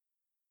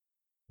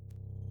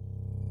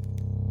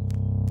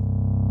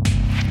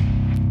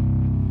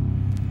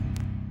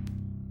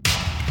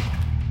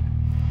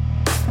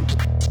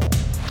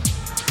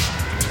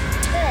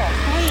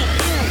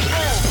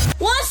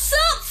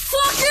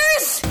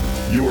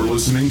You're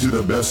listening to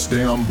the best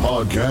damn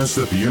podcast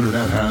that the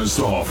internet has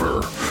to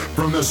offer.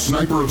 From the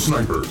sniper of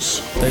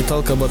snipers. They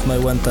talk about my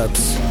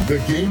one-taps.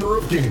 The gamer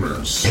of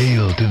gamers.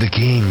 Hail to the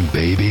king,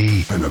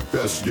 baby. And the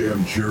best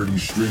damn charity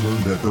streamer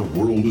that the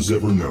world has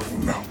ever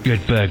known.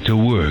 Get back to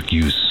work,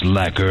 you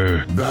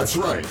slacker. That's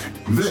right.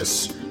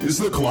 This is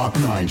the Clock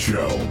 9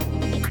 Show.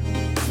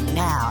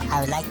 Now, I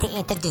would like to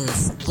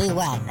introduce the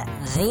one,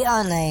 the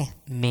only,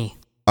 me.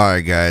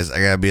 Alright guys,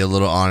 I gotta be a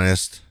little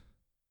honest.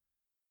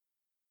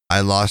 I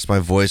lost my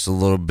voice a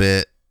little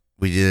bit.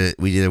 We did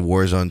a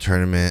Warzone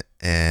tournament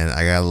and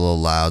I got a little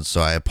loud,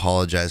 so I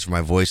apologize for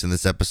my voice in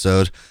this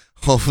episode.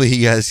 Hopefully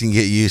you guys can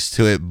get used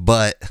to it,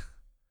 but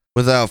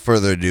without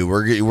further ado,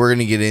 we're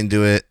gonna get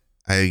into it.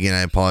 I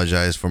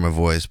apologize for my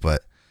voice,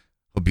 but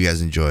hope you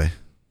guys enjoy.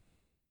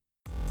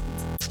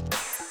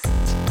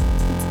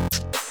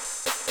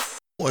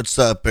 What's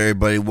up,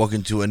 everybody?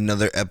 Welcome to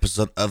another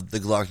episode of the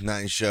Glock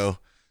 9 Show.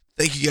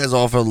 Thank you guys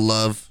all for the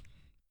love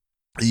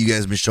you guys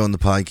have been showing the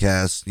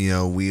podcast. You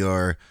know, we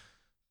are,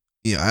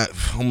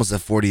 almost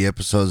at 40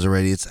 episodes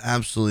already. It's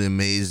absolutely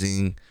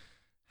amazing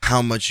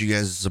how much you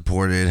guys have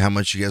supported, how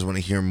much you guys want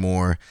to hear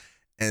more.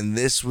 And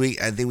this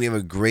week, I think we have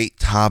a great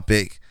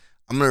topic.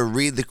 I'm going to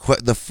read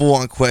the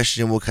full-on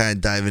question. We'll kind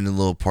of dive into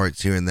little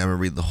parts here, and then I'm going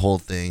to read the whole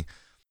thing.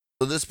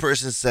 So this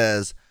person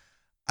says,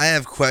 I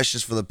have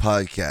questions for the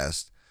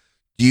podcast.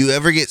 Do you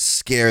ever get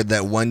scared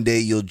that one day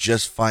you'll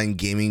just find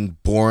gaming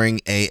boring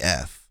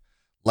AF?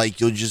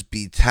 Like you'll just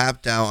be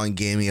tapped out on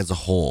gaming as a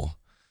whole.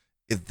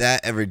 If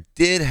that ever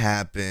did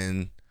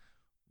happen,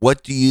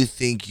 what do you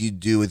think you'd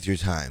do with your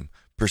time?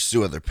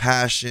 Pursue other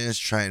passions,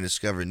 try and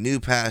discover new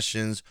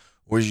passions,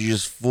 or is you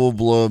just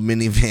full-blown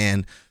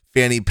minivan,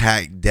 fanny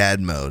pack dad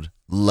mode?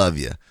 Love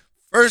you.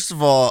 First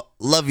of all,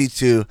 love you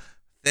too.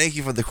 Thank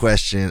you for the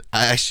question.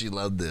 I actually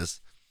love this.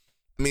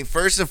 I mean,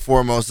 first and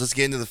foremost, let's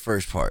get into the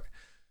first part.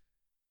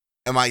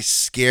 Am I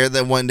scared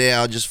that one day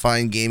I'll just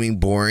find gaming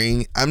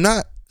boring? I'm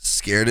not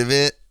scared of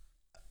it.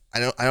 I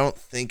don't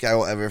think I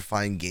will ever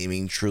find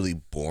gaming truly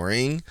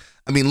boring.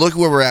 I mean, look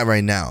where we're at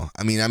right now.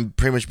 I mean, I'm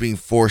pretty much being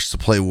forced to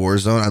play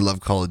Warzone. I love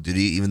Call of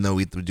Duty, even though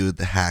we have to do it with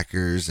the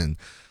hackers and,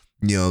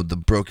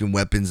 the broken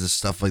weapons and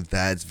stuff like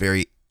that. It's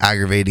very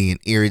aggravating and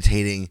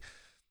irritating,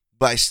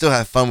 but I still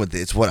have fun with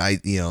it. It's what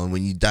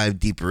when you dive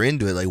deeper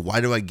into it, like,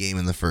 why do I game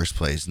in the first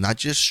place? Not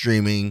just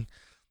streaming,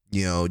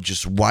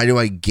 just why do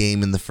I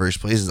game in the first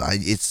place?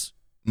 It's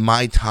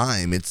my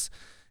time. It's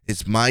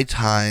my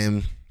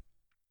time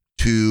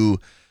to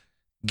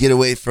get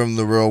away from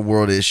the real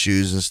world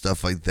issues and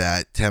stuff like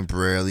that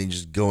temporarily and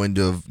just go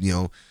into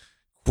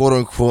quote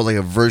unquote like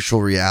a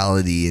virtual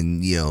reality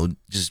and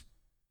just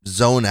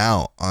zone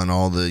out on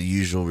all the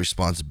usual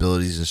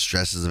responsibilities and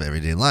stresses of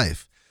everyday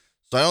life.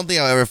 So I don't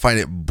think I'll ever find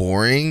it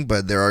boring,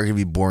 but there are gonna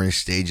be boring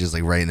stages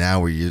like right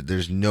now where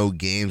there's no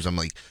games I'm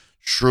like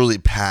truly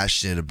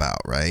passionate about,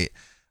 right?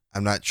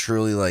 I'm not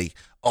truly like,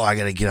 oh, I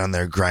gotta get on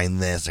there, grind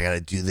this, I gotta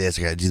do this,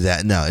 I gotta do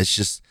that. No, it's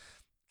just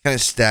kind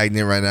of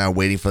stagnant right now,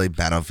 waiting for like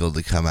Battlefield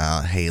to come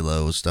out,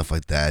 Halo, stuff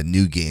like that,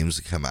 new games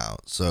to come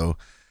out. So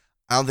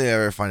I don't think I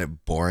ever find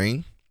it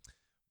boring.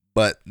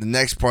 But the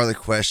next part of the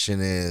question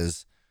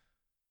is,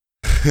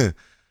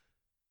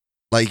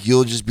 like,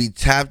 you'll just be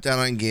tapped out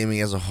on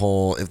gaming as a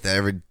whole. If that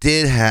ever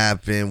did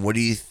happen, what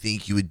do you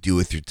think you would do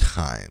with your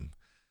time?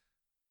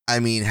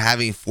 I mean,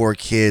 having 4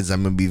 kids,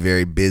 I'm going to be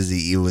very busy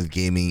even with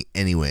gaming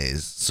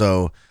anyways.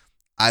 So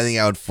I think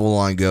I would full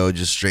on go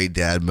just straight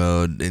dad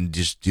mode and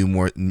just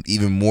do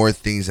even more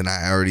things than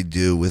I already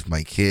do with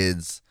my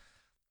kids.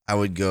 I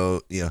would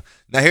go,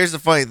 Now here's the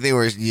funny thing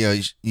where,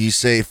 you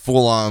say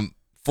full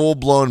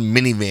blown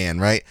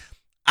minivan, right?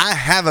 I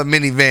have a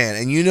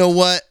minivan and you know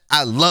what?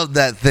 I love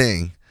that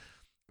thing.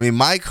 I mean,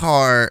 my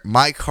car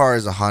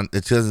is a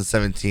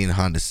 2017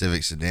 Honda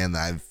Civic sedan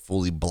that I've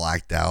fully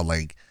blacked out.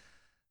 Like,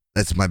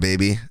 that's my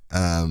baby.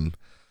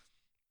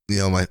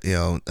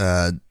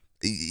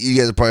 You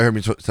guys have probably heard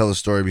me tell the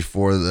story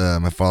before.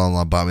 My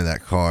father-in-law bought me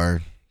that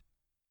car,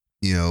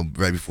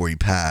 right before he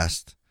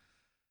passed.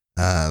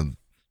 But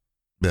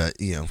I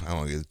don't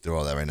want to get through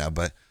all that right now.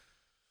 But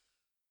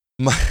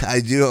I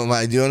do own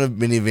a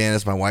minivan.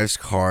 It's my wife's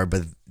car.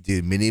 But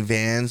dude,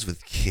 minivans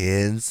with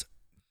kids,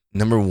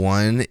 number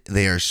one,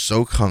 they are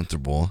so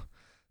comfortable.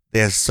 They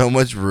have so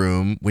much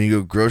room. When you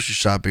go grocery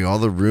shopping, all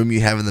the room you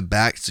have in the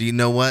back. So you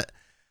know what?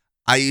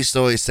 I used to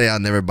always say I'll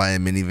never buy a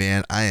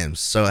minivan. I am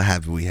so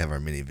happy we have our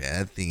minivan.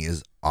 That thing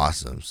is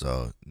awesome.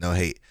 So no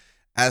hate.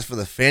 As for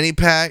the fanny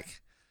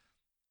pack,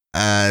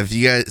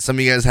 if some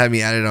of you guys have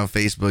me added on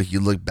Facebook,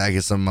 you look back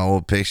at some of my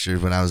old pictures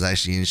when I was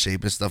actually in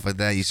shape and stuff like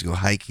that. I used to go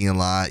hiking a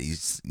lot.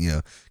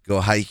 Go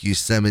hike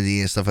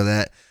Yosemite and stuff like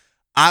that.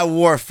 I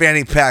wore a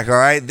fanny pack. All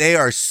right, they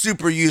are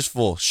super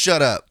useful.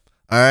 Shut up.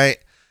 All right,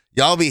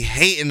 y'all be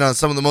hating on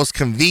some of the most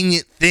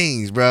convenient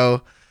things,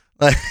 bro.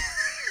 Like.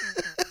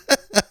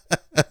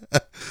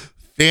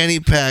 Fanny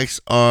packs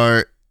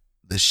are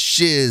the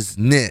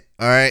shiznit,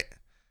 all right?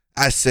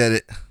 I said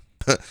it.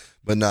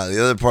 But no,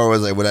 the other part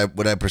was like,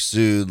 would I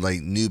pursue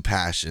like new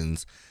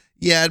passions?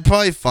 Yeah, I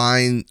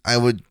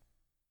would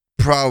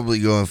probably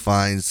go and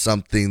find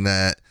something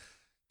that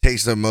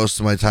takes up most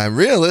of my time.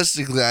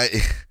 Realistically, I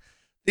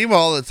think about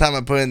all the time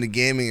I put into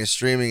gaming and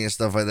streaming and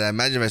stuff like that.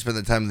 Imagine if I spent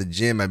the time in the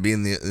gym, I'd be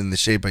in the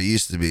shape I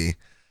used to be.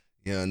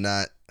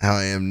 Not how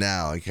I am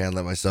now. I can't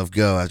let myself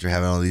go after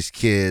having all these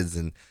kids,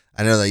 and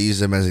I know that I use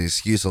them as an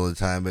excuse all the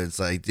time, but it's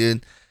like,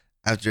 dude,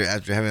 after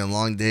having a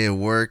long day of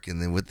work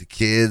and then with the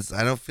kids,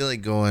 I don't feel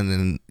like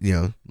going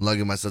and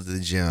lugging myself to the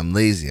gym. I'm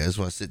lazy. I just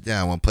want to sit down.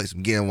 I want to play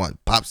some game. I want to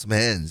pop some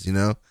heads.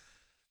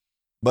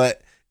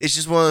 But it's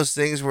just one of those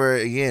things where,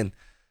 again,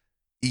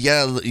 you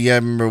gotta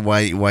remember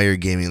why you're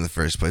gaming in the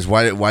first place.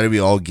 Why do we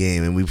all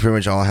game? And we pretty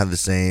much all have the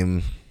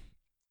same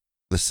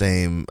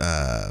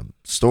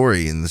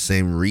story and the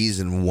same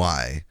reason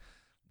why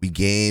we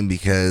game,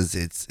 because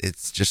it's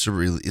just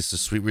it's a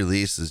sweet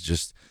release. It's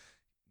just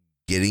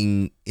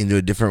getting into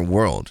a different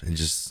world and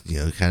just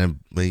kind of,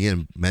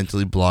 again,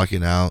 mentally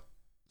blocking out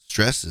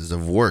stresses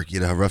of work.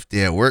 A rough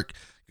day at work,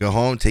 go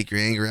home, take your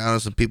anger out on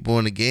some people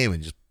in the game,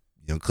 and just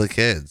click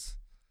heads.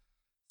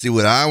 See,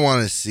 what I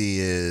want to see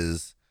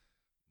is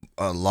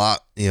a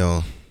lot.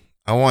 I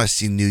want to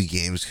see new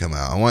games come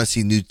out. I want to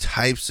see new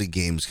types of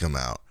games come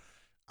out.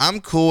 I'm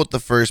cool with the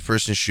first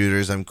person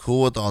shooters. I'm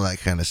cool with all that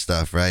kind of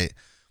stuff, right?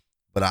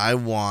 But I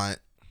want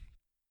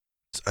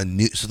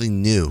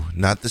something new,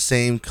 not the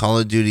same Call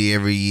of Duty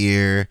every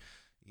year.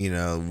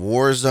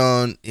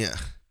 Warzone. Yeah,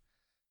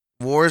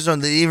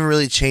 Warzone. They didn't even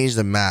really change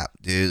the map,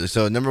 dude.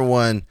 So number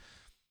one,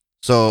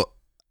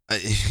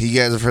 you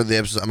guys have heard the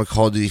episode. I'm a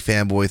Call of Duty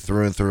fanboy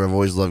through and through. I've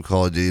always loved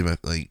Call of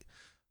Duty.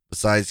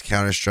 Besides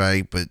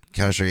Counter-Strike, but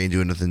Counter-Strike ain't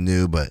doing nothing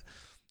new. But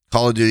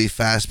Call of Duty,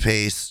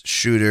 fast-paced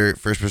shooter,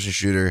 first-person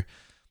shooter.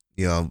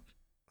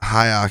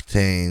 High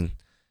octane,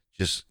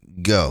 just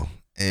go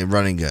and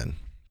run and gun.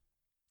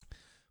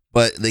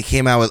 But they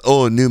came out with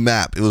a new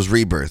map. It was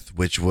Rebirth,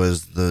 which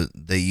was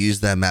they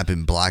used that map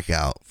in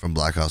Blackout from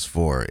Black Ops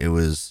 4.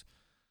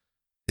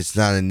 It's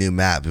not a new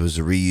map. It was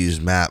a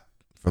reused map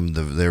from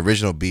the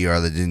original BR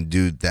that didn't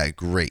do that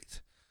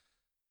great.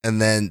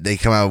 And then they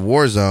come out with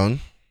Warzone.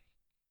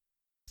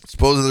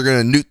 Supposedly they're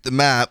going to nuke the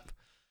map.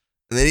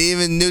 And they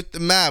didn't even nuke the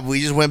map.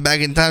 We just went back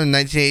in time in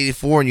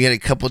 1984 and you had a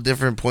couple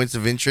different points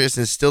of interest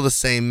and it's still the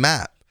same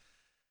map.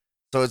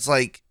 So it's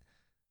like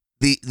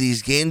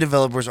these game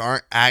developers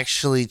aren't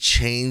actually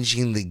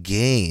changing the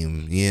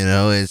game.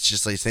 It's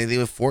just like same thing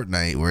with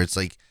Fortnite, where it's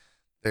like,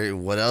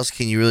 what else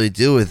can you really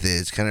do with it?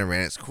 It's kind of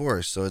ran its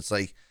course. So it's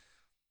like,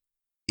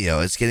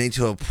 it's getting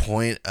to a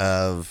point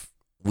of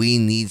we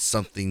need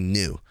something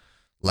new.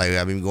 Like,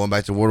 I've been going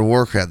back to World of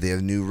Warcraft. They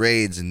have new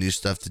raids and new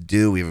stuff to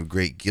do. We have a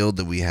great guild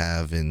that we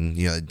have, and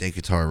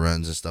Denkatar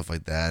runs and stuff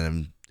like that.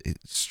 I'm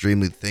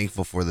extremely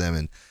thankful for them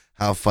and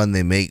how fun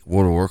they make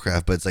World of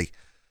Warcraft. But it's like,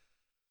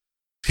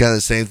 it's kind of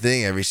the same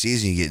thing. Every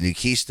season you get new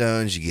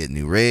keystones, you get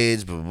new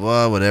raids, blah, blah,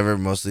 blah, whatever.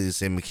 Mostly the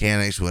same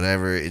mechanics,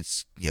 whatever.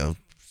 It's,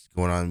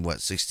 going on,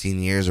 16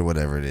 years or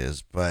whatever it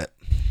is. But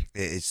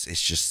it's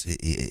just,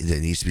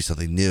 it needs to be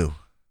something new.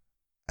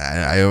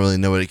 I don't really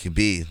know what it could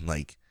be.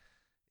 Like,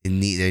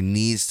 there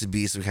needs to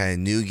be some kind of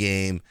new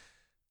game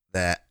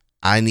that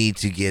I need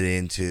to get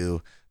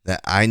into, that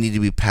I need to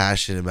be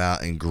passionate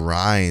about and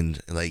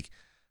grind,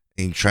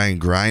 and try and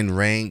grind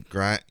rank,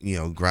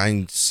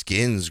 grind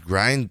skins,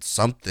 grind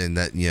something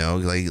that,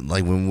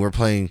 like when we're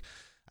playing.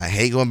 I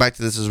hate going back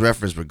to this as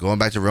reference, but going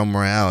back to Realm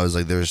Royale is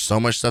like, there's so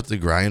much stuff to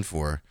grind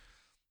for.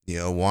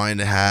 Wanting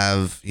to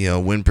have,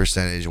 win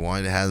percentage,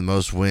 wanting to have the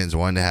most wins,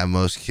 wanting to have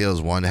most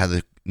kills, wanting to have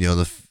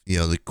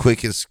the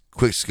quickest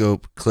quick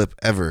scope clip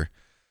ever.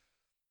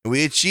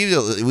 We achieved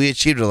a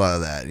lot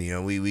of that.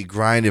 We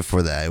grinded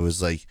for that. It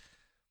was like,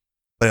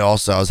 but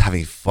also I was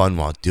having fun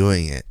while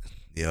doing it.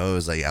 It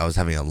was like I was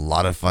having a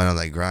lot of fun on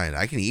that grind.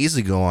 I can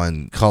easily go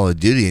on Call of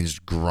Duty and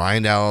just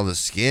grind out all the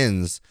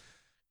skins,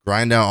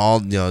 grind out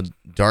all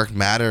dark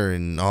matter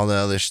and all the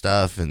other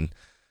stuff,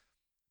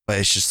 but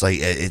it's just like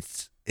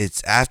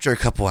it's after a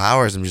couple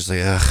hours I'm just like,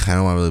 ugh, I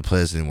don't want to really play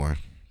this anymore.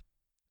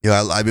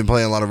 I've been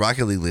playing a lot of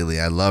Rocket League lately.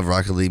 I love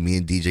Rocket League. Me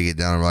and DJ get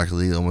down on Rocket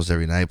League almost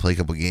every night, play a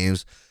couple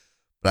games.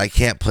 But I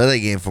can't play that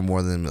game for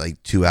more than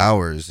like 2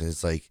 hours. And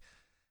it's like,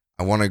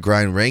 I want to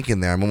grind rank in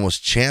there. I'm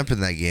almost champ in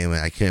that game.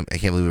 And I can't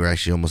believe we're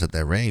actually almost at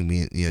that rank.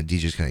 Me,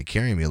 DJ's kind of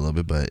carrying me a little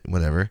bit, but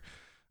whatever.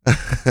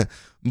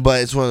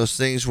 But it's one of those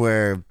things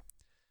where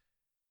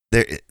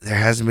there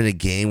hasn't been a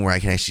game where I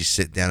can actually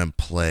sit down and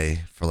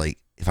play for like,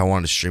 if I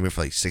wanted to stream it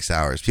for like 6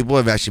 hours. People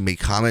have actually made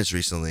comments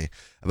recently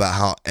about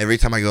how every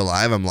time I go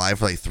live, I'm live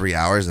for like 3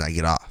 hours and I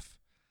get off.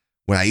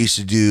 When I used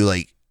to do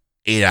like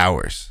 8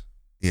 hours.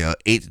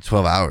 8 to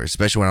 12 hours,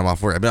 especially when I'm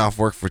off work. I've been off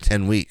work for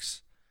 10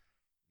 weeks,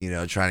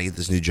 trying to get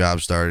this new job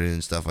started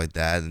and stuff like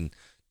that, and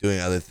doing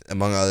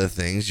among other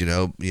things,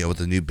 with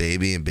the new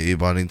baby and baby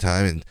bonding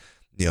time. And,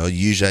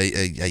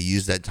 usually I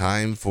use that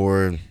time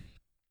for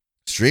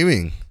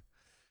streaming,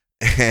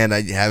 and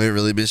I haven't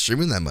really been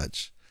streaming that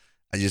much.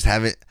 I just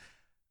haven't,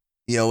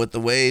 with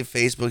the way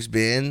Facebook's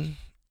been,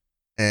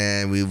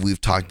 and we've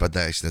talked about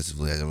that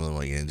extensively. I don't really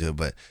want to get into it,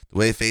 but the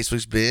way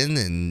Facebook's been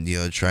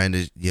and, trying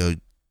to,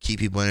 keep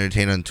people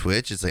entertained on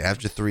Twitch, it's like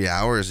after 3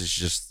 hours, it's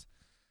just,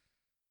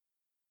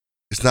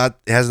 It's not.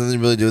 It has nothing to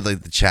really do with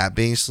like the chat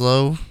being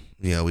slow.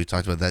 You know, we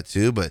talked about that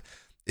too, but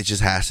it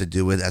just has to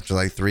do with after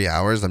like 3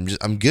 hours,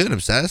 I'm good. I'm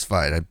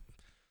satisfied. I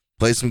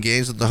played some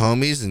games with the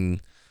homies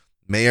and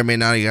may or may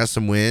not have got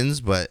some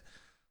wins, but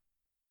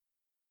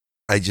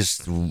I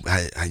just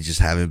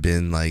haven't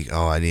been like,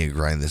 oh, I need to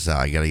grind this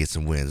out. I gotta get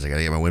some wins. I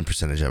gotta get my win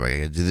percentage up. I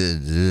gotta do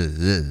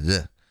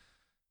this.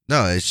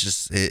 No, it's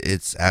just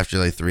it's after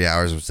like 3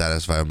 hours. I'm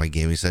satisfied with my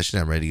gaming session.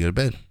 I'm ready to go to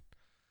bed.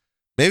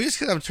 Maybe it's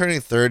because I'm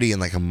turning 30 in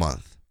like a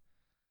month.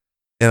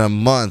 In a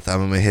month, I'm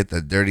gonna hit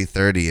the dirty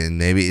 30, and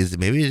maybe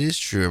it is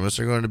true. I'm gonna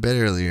start going to bed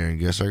earlier and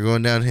gonna start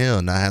going downhill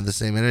and not have the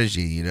same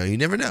energy. You know, you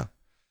never know.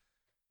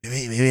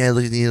 Maybe I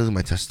need to look at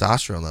my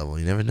testosterone level.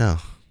 You never know.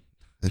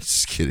 I'm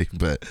just kidding,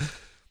 but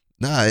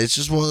nah, it's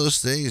just one of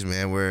those things,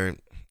 man, where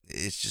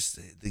it's just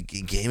the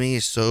gaming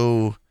is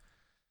so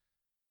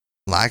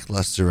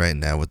lackluster right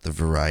now with the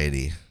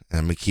variety, and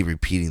I'm gonna keep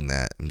repeating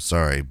that. I'm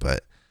sorry,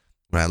 but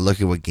when I look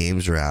at what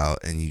games are out,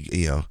 and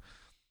you know.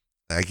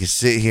 I can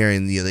sit here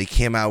and they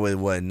came out with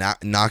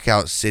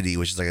Knockout City,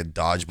 which is like a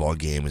dodgeball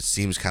game. It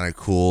seems kind of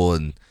cool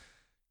and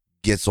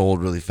gets old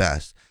really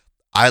fast.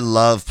 I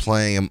love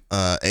playing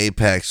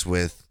Apex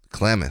with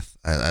Klamath.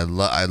 I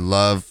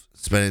love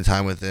spending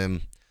time with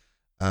him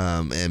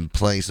and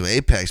playing some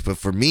Apex. But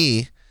for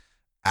me,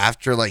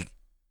 after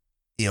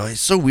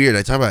it's so weird.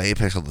 I talk about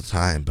Apex all the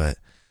time, but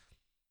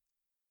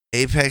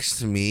Apex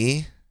to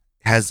me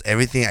has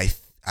everything I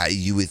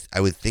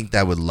would think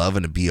that I would love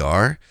in a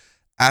BR.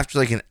 After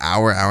like an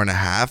hour and a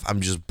half, I'm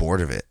just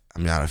bored of it.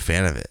 I'm not a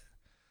fan of it.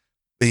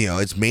 But,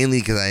 it's mainly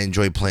because I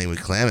enjoy playing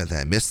with Klamath.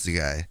 I miss the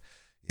guy,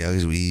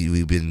 because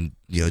we've been,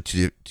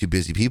 two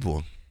busy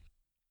people.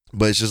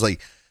 But it's just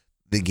like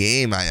the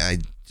game, I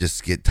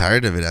just get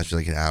tired of it after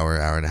like an hour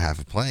and a half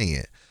of playing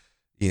it,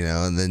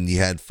 And then you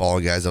had Fall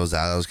Guys that was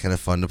out. That was kind of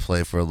fun to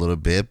play for a little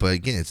bit. But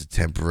again, it's a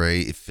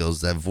temporary, it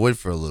fills that void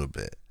for a little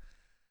bit,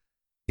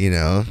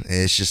 And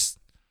it's just,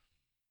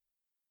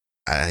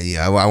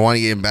 I want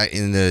to get back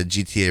in the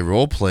GTA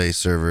roleplay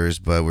servers,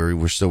 but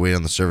we're still waiting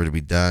on the server to be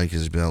done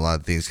because there's been a lot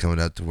of things coming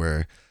up to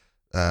where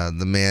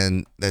the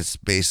man that's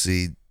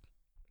basically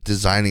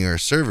designing our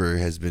server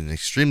has been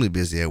extremely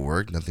busy at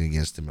work. Nothing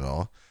against him at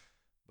all,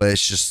 but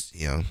it's just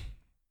I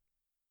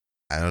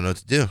don't know what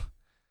to do.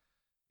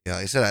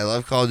 Like I said, I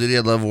love Call of Duty,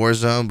 I love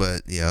Warzone,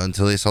 but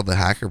until they solve the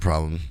hacker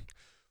problem,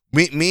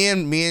 me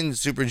and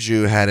Super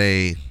Jew had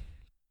a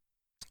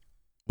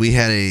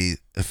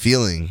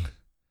feeling.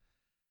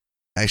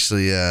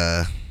 Actually,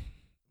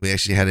 we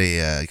actually had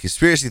a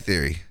conspiracy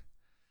theory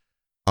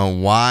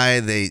on why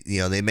they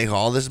make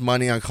all this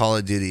money on Call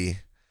of Duty,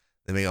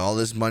 they make all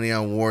this money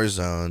on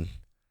Warzone.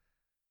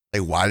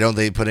 Like, why don't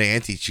they put an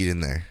anti-cheat in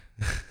there?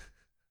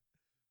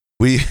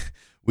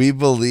 We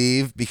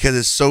believe because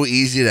it's so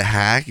easy to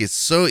hack. It's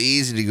so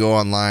easy to go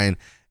online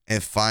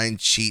and find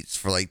cheats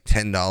for like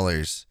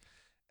 $10,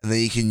 and then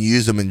you can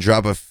use them and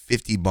drop a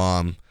 50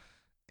 bomb.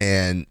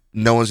 And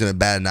no one's gonna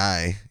bat an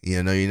eye.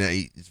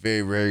 It's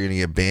very rare you're gonna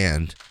get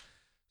banned.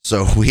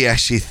 So we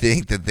actually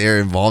think that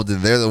they're involved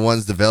and they're the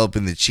ones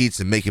developing the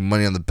cheats and making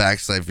money on the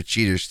backside for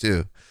cheaters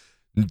too.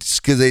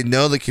 Because they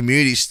know the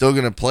community's still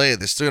gonna play it.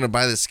 They're still gonna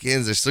buy the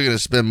skins. They're still gonna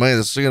spend money.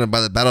 They're still gonna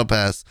buy the battle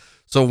pass.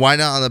 So why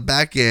not on the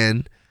back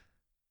end,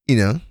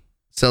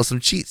 sell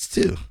some cheats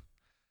too?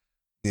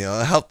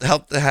 Help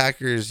the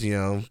hackers,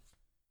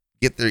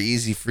 get their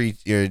easy free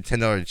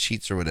 $10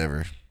 cheats or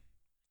whatever.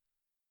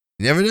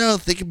 You never know.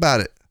 Think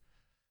about it.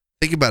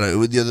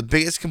 The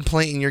biggest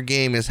complaint in your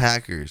game is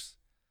hackers.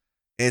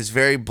 And it's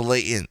very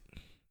blatant.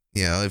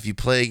 If you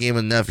play a game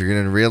enough, you're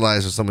going to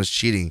realize when someone's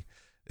cheating.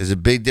 There's a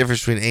big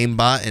difference between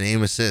aimbot and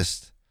aim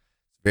assist.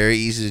 Very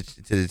easy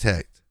to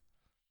detect.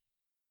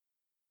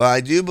 But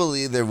I do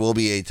believe there will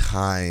be a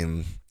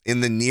time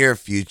in the near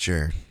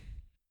future.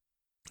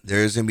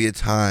 There is going to be a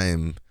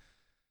time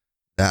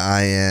that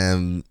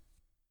I'm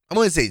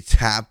going to say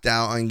tapped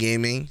out on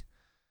gaming.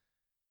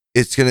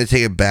 It's going to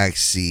take a back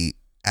seat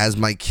as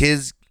my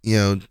kids,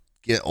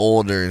 get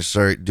older and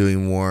start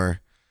doing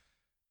more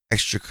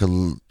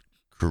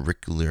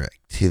extracurricular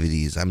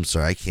activities. I'm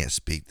sorry, I can't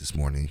speak this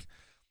morning.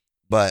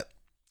 But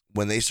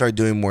when they start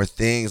doing more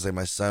things, like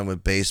my son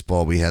with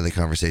baseball, we had the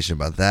conversation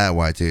about that,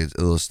 why I took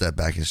a little step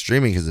back in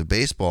streaming because of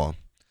baseball.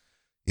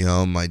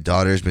 My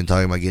daughter's been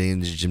talking about getting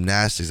into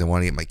gymnastics. I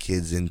want to get my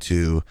kids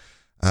into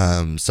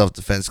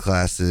self-defense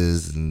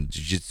classes and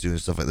jiu-jitsu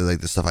and stuff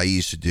like the stuff I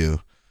used to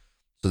do.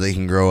 So they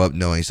can grow up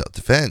knowing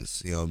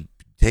self-defense,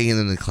 taking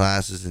them to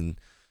classes and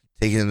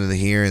taking them to the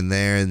here and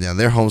there. And now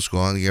they're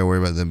homeschooling. You got to worry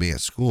about them being at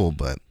school,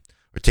 or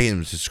taking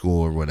them to school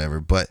or whatever.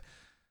 But,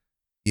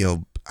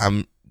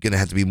 I'm going to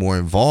have to be more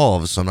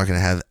involved. So I'm not going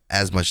to have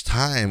as much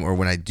time. Or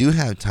when I do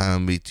have time,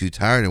 I'm going to be too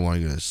tired and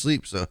want to go to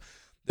sleep. So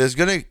there's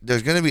going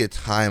to be a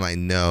time I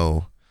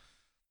know.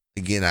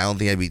 Again, I don't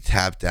think I'd be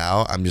tapped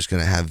out. I'm just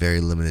going to have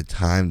very limited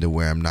time to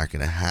where I'm not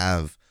going to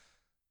have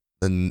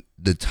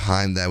the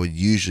time that I would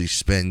usually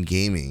spend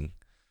gaming.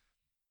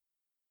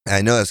 And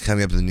I know that's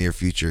coming up in the near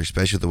future,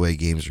 especially with the way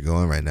games are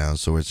going right now.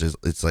 So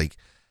it's like,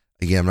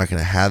 again, I'm not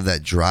going to have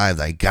that drive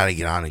that I got to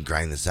get on and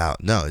grind this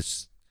out. No,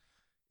 it's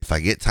If I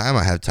get time,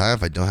 I have time.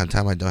 If I don't have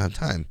time, I don't have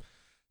time.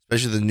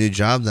 Especially the new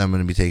job that I'm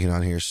going to be taking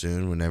on here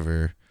soon.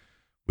 Whenever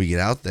we get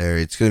out there,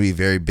 it's going to be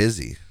very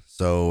busy.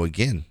 So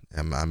again,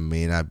 I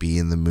may not be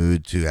in the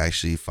mood to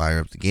actually fire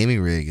up the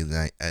gaming rig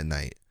at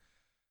night.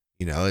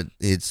 You know,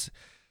 it's.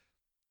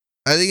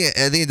 I think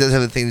it does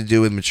have a thing to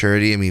do with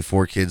maturity. I mean,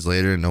 4 kids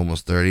later and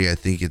almost 30, I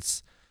think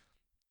it's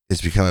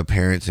become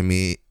apparent to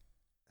me.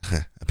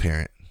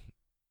 Apparent,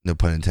 no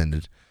pun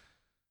intended.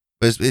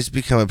 But it's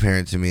become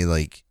apparent to me,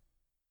 like,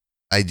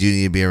 I do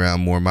need to be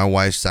around more. My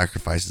wife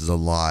sacrifices a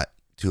lot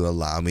to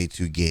allow me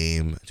to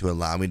game, to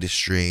allow me to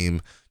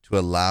stream, to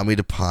allow me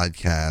to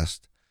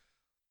podcast.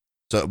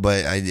 So,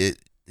 but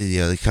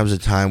there comes a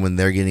time when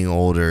they're getting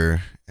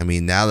older. I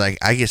mean, now that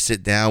I can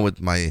sit down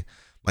with my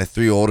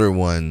 3 older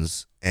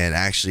ones and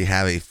actually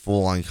have a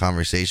full-on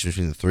conversation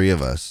between the 3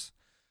 of us.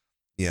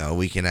 You know,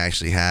 we can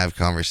actually have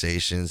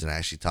conversations and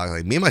actually talk.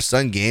 Like, me and my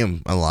son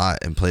game a lot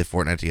and play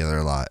Fortnite together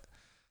a lot.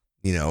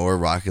 You know, or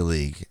Rocket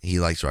League. He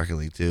likes Rocket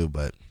League too,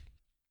 but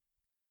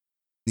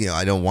you know,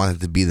 I don't want it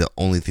to be the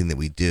only thing that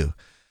we do.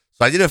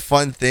 So I did a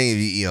fun thing.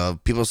 You know,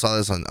 people saw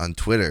this on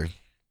Twitter.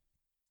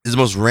 It's the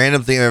most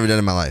random thing I've ever done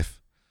in my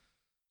life.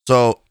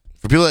 So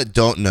for people that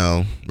don't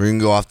know, we're gonna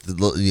go off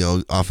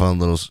off on a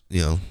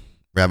little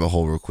rabbit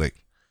hole real quick.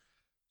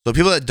 So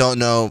people that don't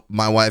know,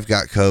 my wife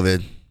got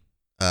COVID.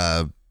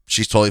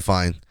 She's totally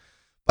fine.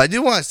 But I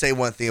do want to say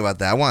one thing about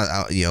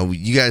that.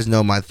 You guys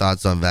know my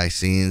thoughts on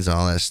vaccines and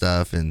all that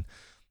stuff. And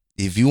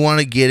if you want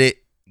to get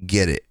it,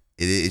 get it.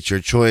 It's your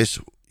choice,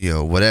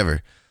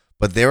 whatever.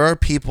 But there are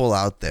people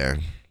out there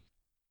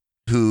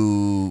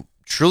who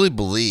truly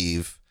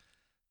believe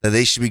that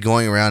they should be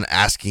going around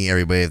asking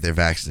everybody if they're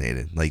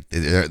vaccinated. Like,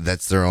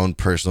 that's their own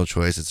personal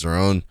choice. It's their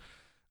own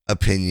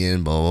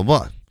opinion, blah, blah,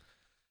 blah.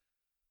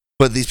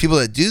 But these people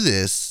that do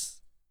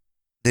this,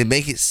 they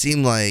make it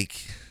seem like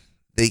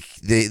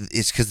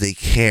it's because they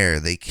care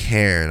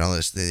and all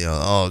this.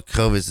 Oh,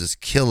 COVID's this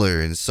killer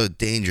and it's so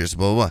dangerous,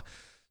 blah, blah, blah.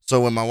 So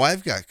when my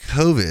wife got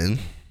COVID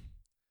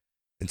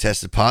and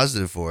tested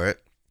positive for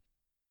it,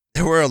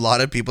 there were a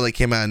lot of people that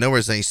came out of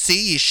nowhere saying,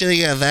 see, you should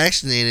have got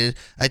vaccinated.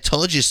 I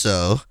told you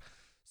so.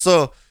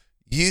 So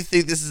you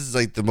think this is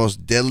like the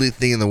most deadly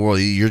thing in the world.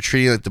 You're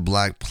treating it like the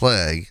Black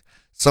Plague.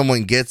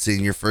 Someone gets it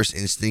and your first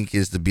instinct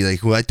is to be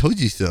like, well, I told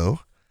you so.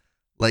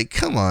 Like,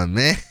 come on,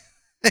 man.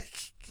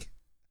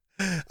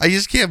 I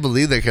just can't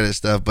believe that kind of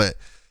stuff. But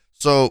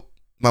so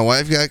my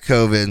wife got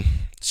COVID.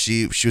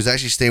 She was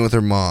actually staying with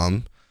her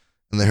mom.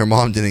 And then her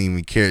mom didn't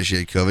even care that she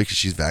had COVID because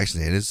she's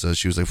vaccinated. So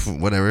she was like,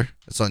 whatever,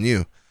 it's on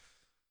you.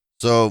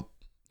 So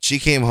she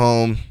came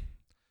home.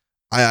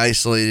 I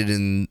isolated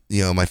in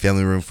my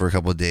family room for a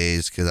couple of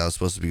days because I was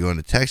supposed to be going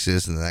to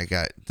Texas and then that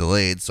got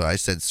delayed. So I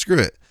said, screw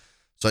it.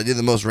 So I did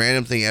the most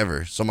random thing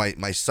ever. So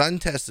my son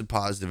tested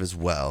positive as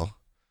well.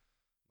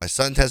 My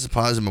son tested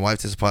positive. My wife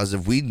tested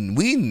positive. We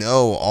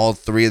know all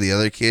 3 of the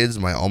other kids,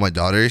 all my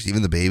daughters,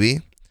 even the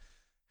baby,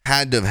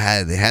 had to have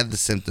had it. They had the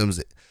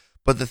symptoms.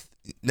 But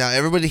now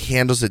everybody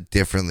handles it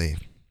differently.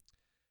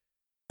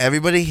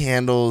 Everybody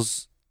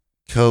handles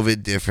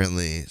COVID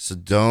differently. So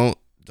don't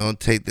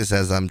take this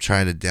as I'm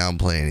trying to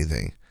downplay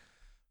anything.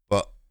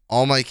 But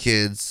all my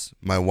kids,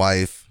 my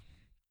wife,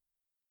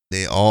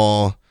 they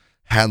all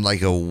had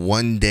like a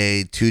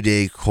 1-day,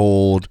 2-day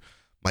cold.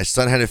 My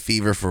son had a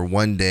fever for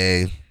 1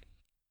 day.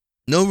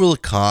 No real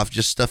cough,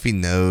 just stuffy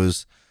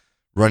nose,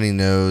 runny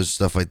nose,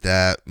 stuff like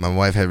that. My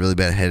wife had really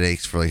bad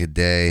headaches for like a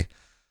day.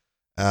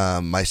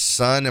 My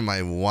son and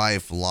my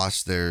wife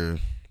lost their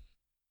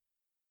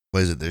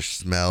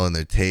smell and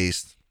their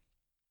taste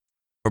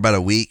for about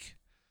a week.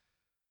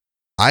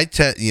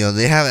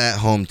 They have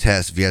at-home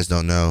tests. If you guys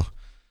don't know,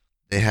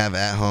 they have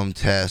at-home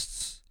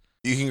tests.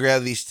 You can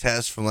grab these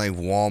tests from like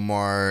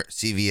Walmart,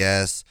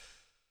 CVS.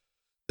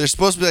 They're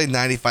supposed to be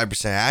like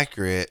 95%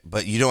 accurate,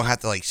 but you don't have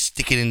to like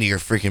stick it into your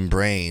freaking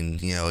brain.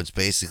 It's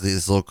basically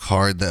this little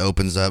card that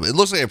opens up. It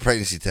looks like a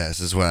pregnancy test.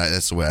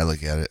 That's the way I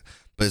look at it.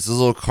 But it's this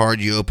little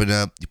card you open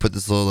up. You put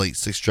this little like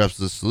 6 drops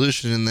of the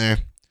solution in there.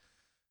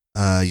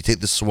 You take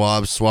the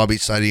swab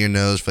each side of your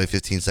nose for like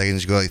 15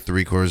 seconds. You go like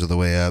 3/4 of the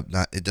way up.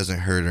 It doesn't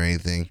hurt or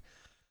anything.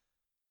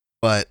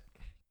 But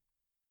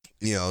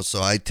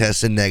so I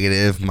tested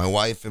negative. My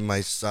wife and my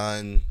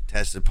son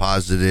tested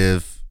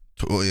positive.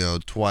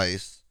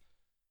 Twice.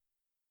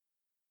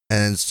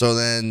 And so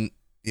then,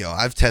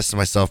 I've tested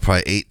myself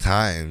probably 8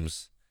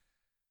 times.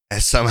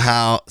 And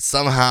somehow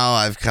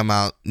I've come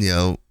out,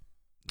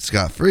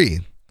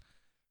 scot-free.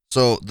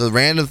 So the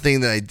random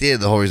thing that I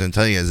did, the whole reason I'm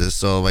telling you guys this,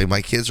 so like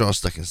my kids are all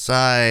stuck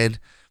inside.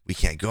 We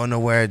can't go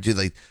nowhere. Dude,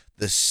 like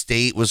the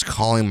state was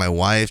calling my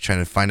wife, trying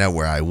to find out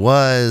where I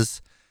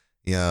was,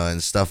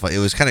 and stuff. It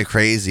was kind of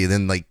crazy. And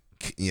then like,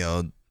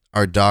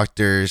 our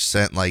doctor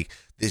sent like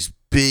this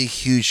big,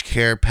 huge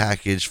care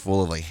package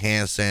full of like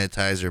hand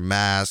sanitizer,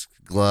 masks,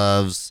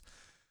 gloves,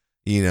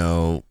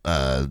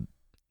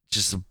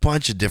 just a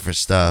bunch of different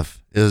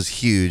stuff. It was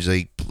huge.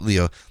 Like,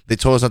 they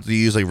told us not to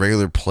use like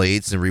regular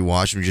plates and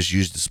rewash them, just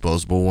use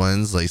disposable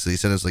ones. Like, so they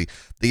sent us like,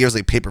 they gave us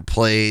like paper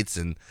plates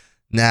and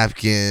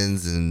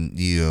napkins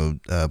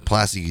and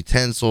plastic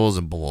utensils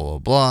and blah blah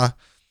blah.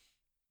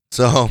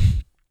 So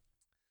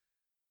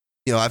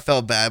I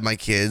felt bad. My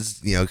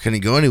kids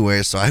couldn't go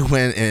anywhere, so I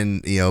went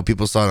and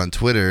people saw it on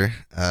Twitter.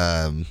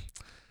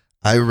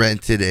 I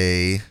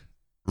rented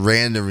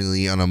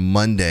randomly on a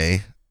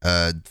Monday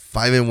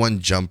 5-in-1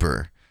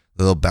 jumper,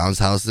 the little bounce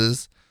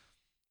houses.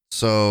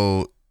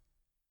 So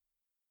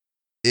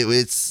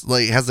it's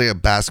like it has like a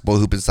basketball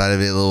hoop inside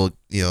of it, a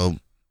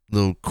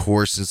little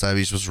course inside of it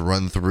you're supposed to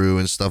run through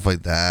and stuff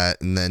like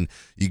that. And then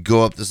you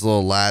go up this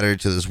little ladder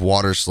to this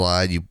water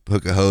slide, you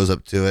hook a hose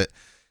up to it,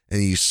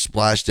 and you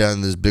splash down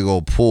in this big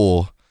old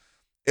pool.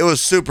 It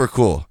was super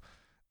cool.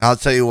 I'll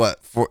tell you what,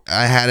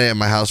 I had it at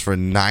my house for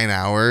 9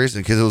 hours,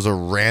 and because it was a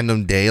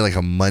random day, like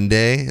a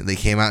Monday, they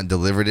came out and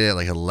delivered it at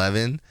like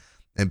 11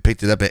 and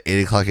picked it up at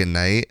 8 o'clock at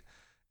night. It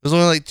was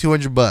only like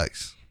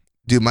 $200.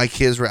 Dude, my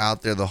kids were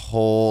out there the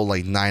whole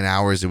like 9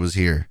 hours it was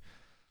here.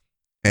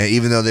 And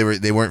even though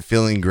they weren't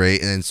feeling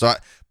great. And so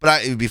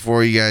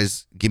before you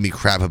guys give me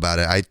crap about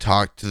it, I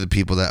talked to the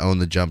people that own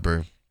the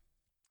jumper.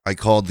 I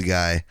called the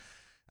guy.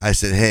 I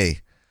said,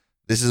 hey,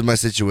 this is my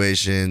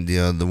situation.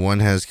 The one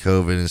has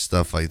COVID and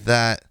stuff like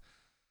that.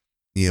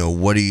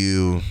 What do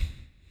you,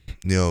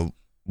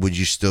 would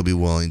you still be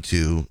willing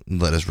to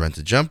let us rent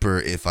a jumper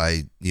if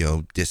I,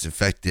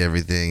 disinfect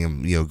everything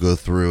and, go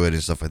through it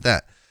and stuff like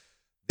that?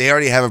 They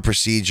already have a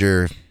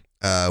procedure.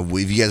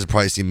 You guys have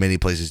probably seen many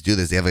places do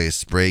this. They have like a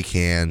spray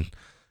can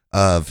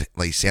of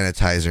like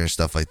sanitizer and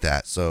stuff like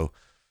that. So,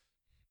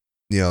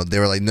 they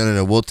were like,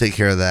 no, we'll take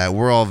care of that.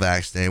 We're all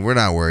vaccinated. We're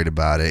not worried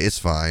about it. It's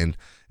fine.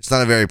 It's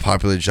not a very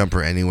popular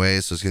jumper anyway,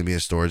 so it's going to be in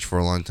storage for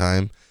a long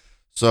time.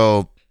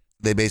 So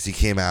they basically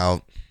came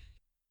out.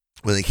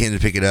 When they came to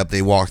pick it up,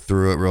 they walked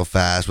through it real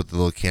fast with the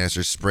little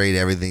canister, sprayed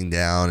everything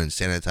down and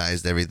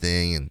sanitized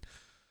everything. And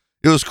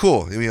it was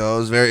cool. It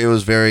was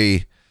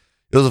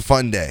a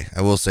fun day.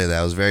 I will say that.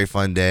 It was a very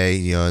fun day,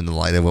 in the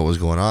light of what was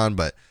going on.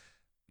 But,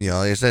 like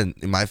I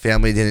said, my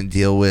family didn't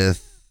deal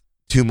with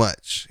too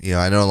much.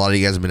 I know a lot of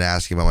you guys have been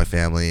asking about my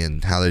family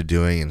and how they're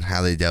doing and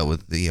how they dealt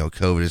with the,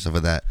 COVID and stuff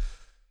like that.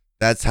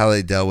 That's how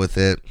they dealt with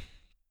it.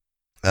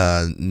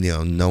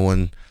 No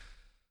one,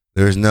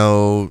 there was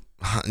no,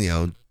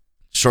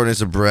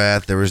 shortness of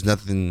breath. There was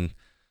nothing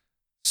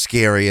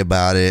scary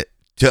about it.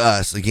 To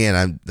us, again,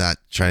 I'm not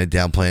trying to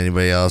downplay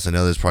anybody else. I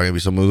know there's probably going to be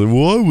someone who's like,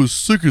 well, I was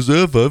sick as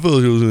F. I felt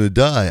like I was going to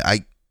die.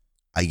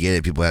 I get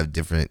it.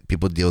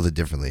 People deal with it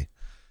differently.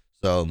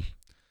 So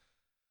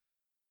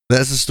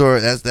that's the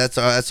story.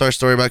 That's our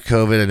story about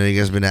COVID. I know you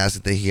guys have been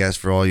asking. Thank you guys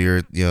for all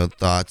your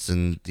thoughts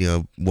and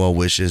well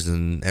wishes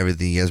and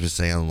everything you guys have been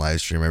saying on the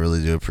live stream. I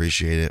really do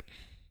appreciate it.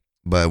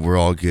 But we're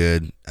all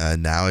good.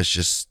 Now it's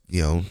just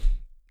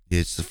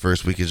it's the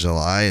first week of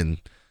July, and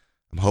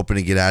I'm hoping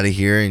to get out of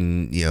here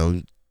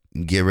and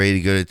get ready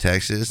to go to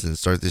Texas and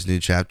start this new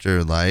chapter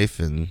of life,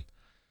 and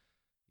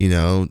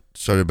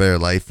start a better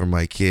life for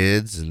my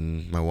kids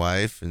and my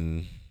wife,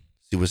 and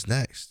see what's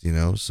next.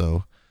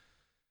 So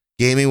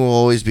gaming will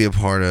always be a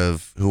part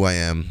of who I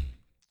am.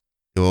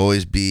 It will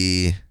always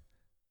be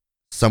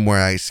somewhere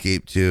I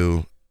escape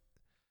to.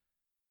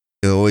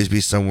 It will always be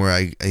somewhere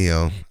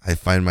I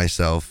find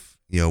myself.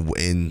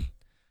 In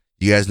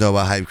you guys know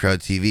about Hype Crowd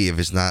TV. If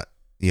it's not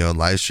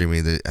live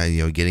streaming,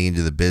 that getting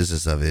into the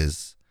business of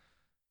is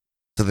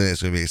something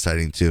that's going to be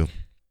exciting too.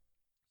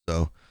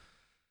 So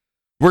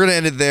we're going to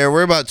end it there.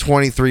 We're about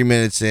 23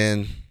 minutes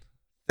in.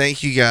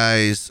 Thank you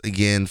guys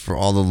again for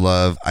all the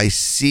love. I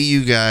see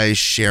you guys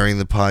sharing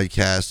the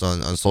podcast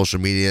on social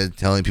media,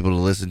 telling people to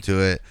listen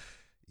to it.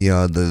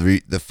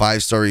 The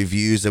 5-star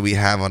reviews that we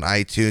have on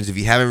iTunes. If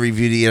you haven't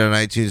reviewed it yet on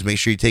iTunes, make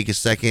sure you take a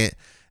second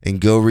and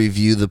go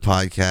review the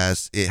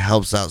podcast. It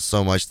helps out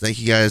so much. Thank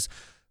you guys.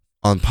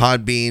 On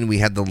Podbean, we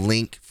had the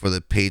link for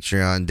the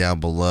Patreon down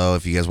below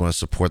if you guys want to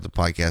support the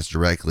podcast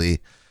directly.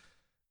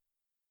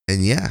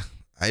 And yeah,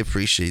 I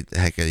appreciate the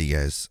heck out of you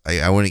guys.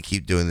 I want to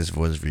keep doing this if it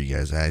wasn't for you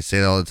guys. I say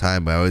it all the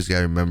time, but I always got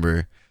to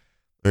remember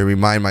or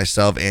remind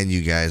myself and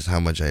you guys how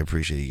much I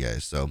appreciate you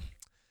guys. So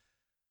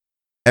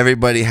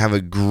everybody have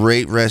a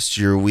great rest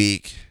of your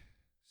week.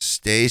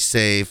 Stay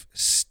safe.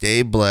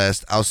 Stay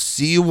blessed. I'll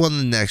see you on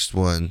the next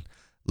one.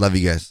 Love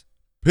you guys.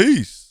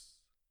 Peace.